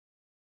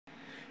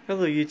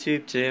Hello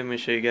YouTube, today I'm going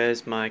to show you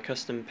guys my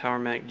custom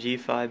PowerMac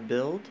G5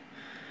 build.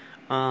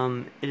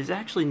 It is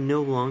actually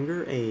no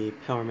longer a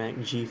PowerMac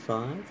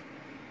G5.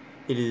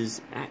 It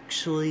is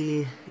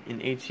actually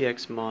an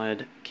ATX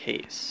Mod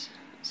case.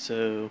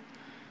 So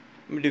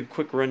I'm going to do a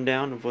quick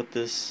rundown of what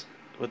this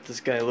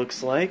guy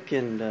looks like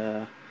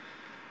and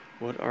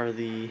what are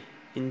the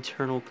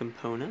internal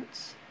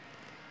components.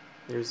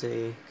 There's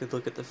a good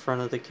look at the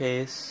front of the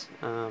case.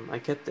 I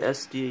kept the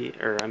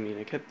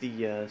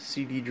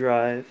CD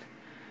drive.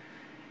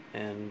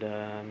 And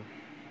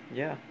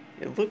yeah,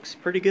 it looks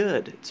pretty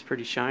good. It's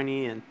pretty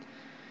shiny and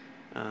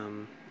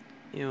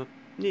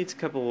needs a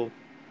couple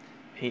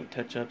paint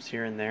touch-ups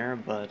here and there,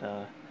 but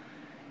the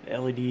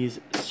LEDs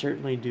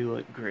certainly do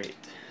look great.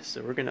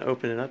 So we're gonna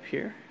open it up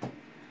here, and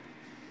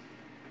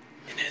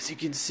as you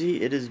can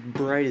see, it is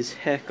bright as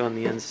heck on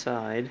the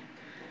inside.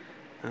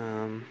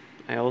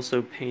 I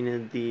also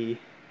painted the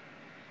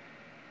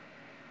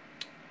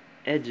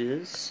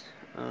edges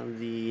of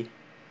the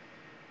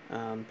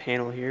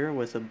panel here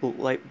with a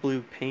light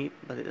blue paint,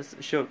 but it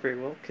doesn't show up very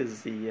well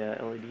because the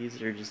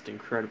LEDs are just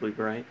incredibly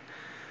bright.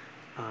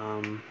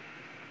 So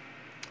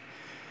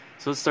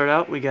let's start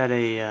out. We got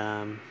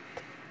I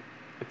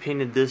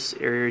painted this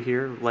area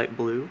here light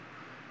blue,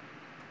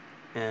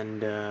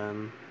 and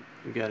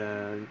we got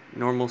a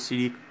normal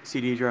CD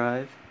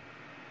drive,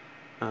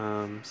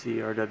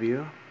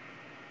 CRW.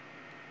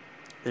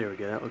 There we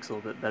go. That looks a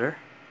little bit better.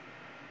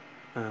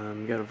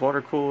 We got a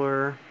water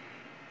cooler,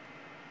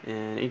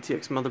 and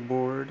ATX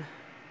motherboard,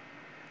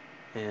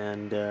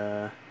 and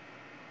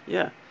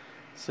yeah.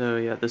 So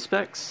yeah, the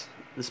specs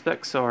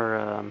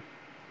are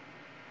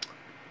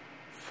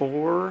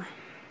 4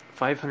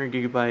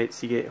 500GB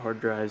Seagate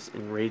hard drives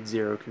in RAID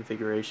 0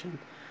 configuration.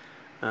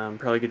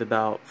 Probably get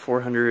about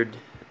 400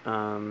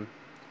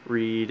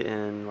 read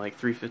and like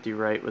 350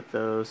 write with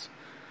those.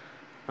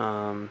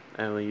 I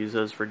only use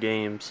those for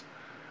games.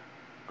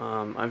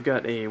 I've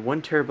got a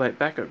 1TB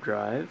backup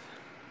drive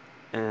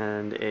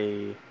and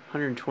a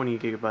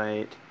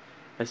 120GB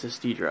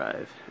SSD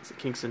drive. It's a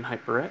Kingston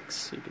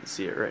HyperX. You can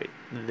see it right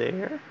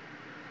there.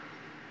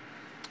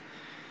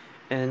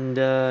 And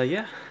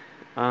yeah,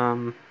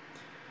 as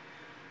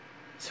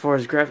far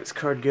as graphics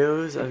card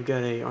goes, I've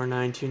got a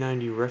R9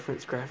 290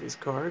 reference graphics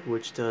card,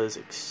 which does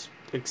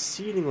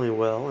exceedingly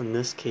well in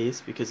this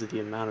case because of the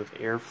amount of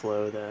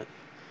airflow that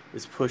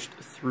is pushed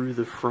through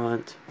the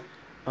front,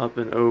 up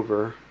and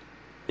over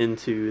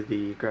into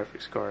the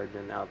graphics card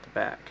and out the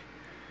back.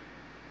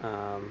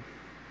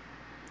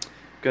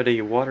 Got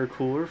a water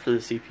cooler for the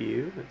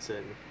CPU. It's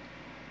an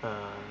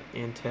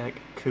Antec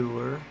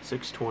Cooler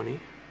 620.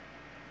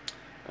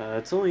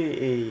 It's only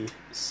a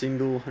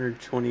single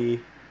 120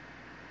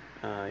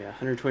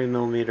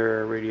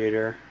 millimeter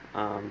radiator.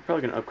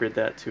 Probably gonna upgrade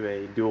that to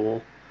a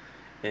dual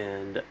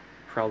and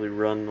probably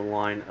run the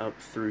line up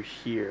through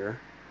here.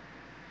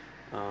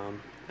 I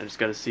just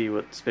got to see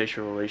what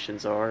spatial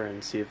relations are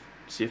and see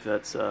if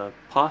that's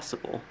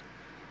possible.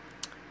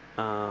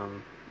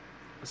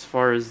 As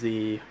far as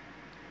the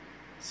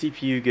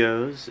CPU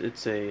goes,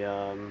 it's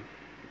an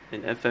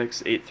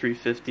FX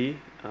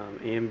 8350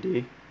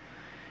 AMD,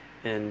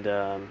 and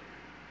for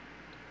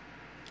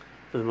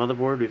the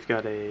motherboard we've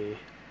got a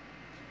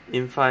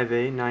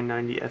M5A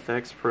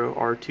 990FX Pro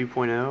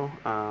R2.0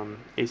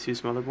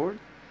 Asus motherboard.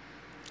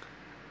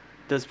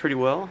 Does pretty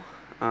well,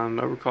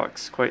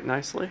 overclocks quite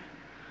nicely,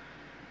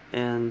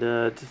 and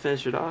to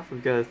finish it off,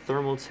 we've got a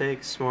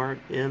Thermaltake Smart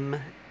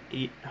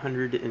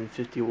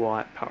M850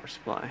 watt power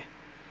supply.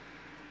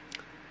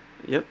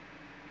 Yep.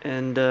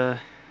 And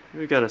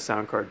we've got a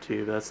sound card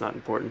too, but that's not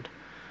important.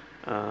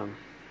 But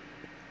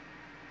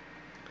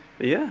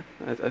yeah,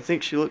 I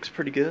think she looks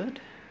pretty good.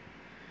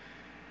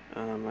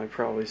 I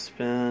probably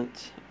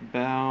spent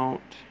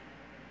about,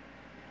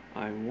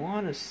 I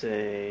want to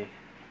say,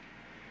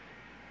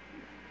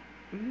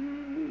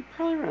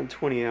 probably around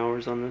 20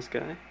 hours on this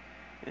guy.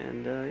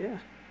 And yeah.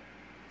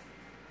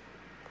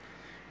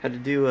 Had to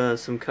do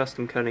some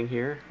custom cutting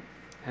here.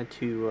 Had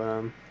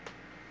to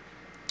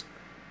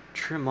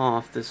trim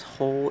off this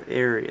whole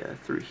area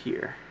through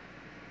here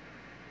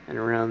and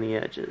around the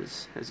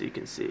edges, as you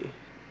can see,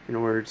 in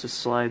order to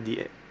slide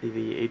the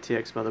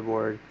ATX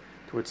motherboard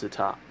towards the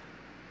top.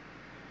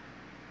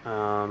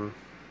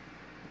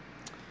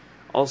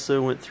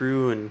 Also went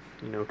through and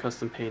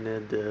custom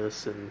painted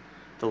this and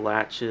the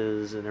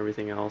latches and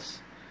everything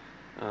else,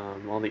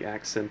 all the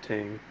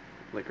accenting,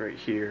 like right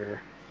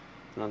here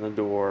and on the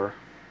door,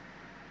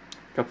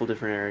 a couple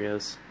different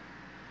areas.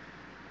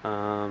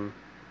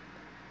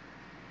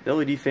 The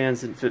LED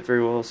fans didn't fit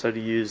very well, so I had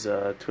to use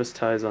twist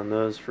ties on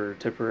those for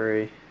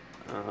temporary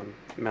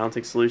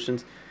mounting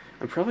solutions.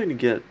 I'm probably going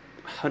to get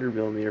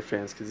 100mm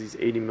fans because these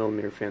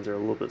 80mm fans are a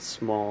little bit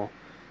small.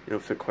 They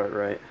don't fit quite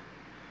right.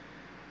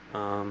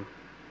 But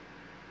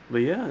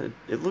yeah,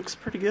 it looks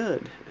pretty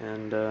good,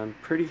 and I'm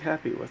pretty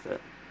happy with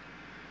it.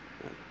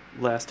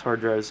 Last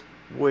hard drive's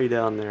way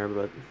down there,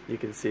 but you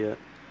can see it.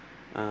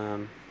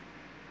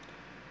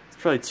 It's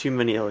probably too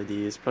many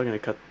LEDs. Probably going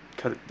to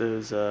cut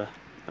those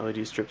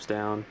LED strips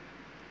down.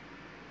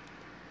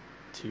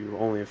 to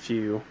only a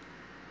few.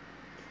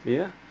 But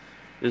yeah,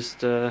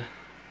 just leave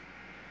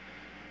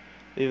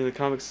in the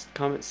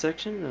comment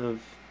section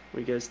of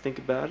what you guys think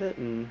about it,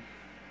 and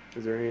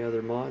is there any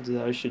other mods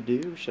that I should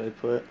do? Should I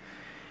put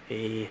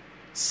a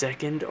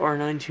second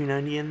R9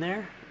 290 in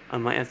there? I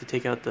might have to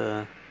take out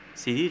the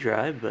CD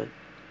drive, but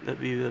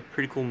that'd be a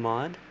pretty cool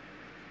mod.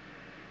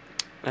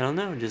 I don't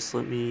know, just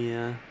let me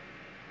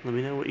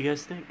know what you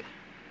guys think.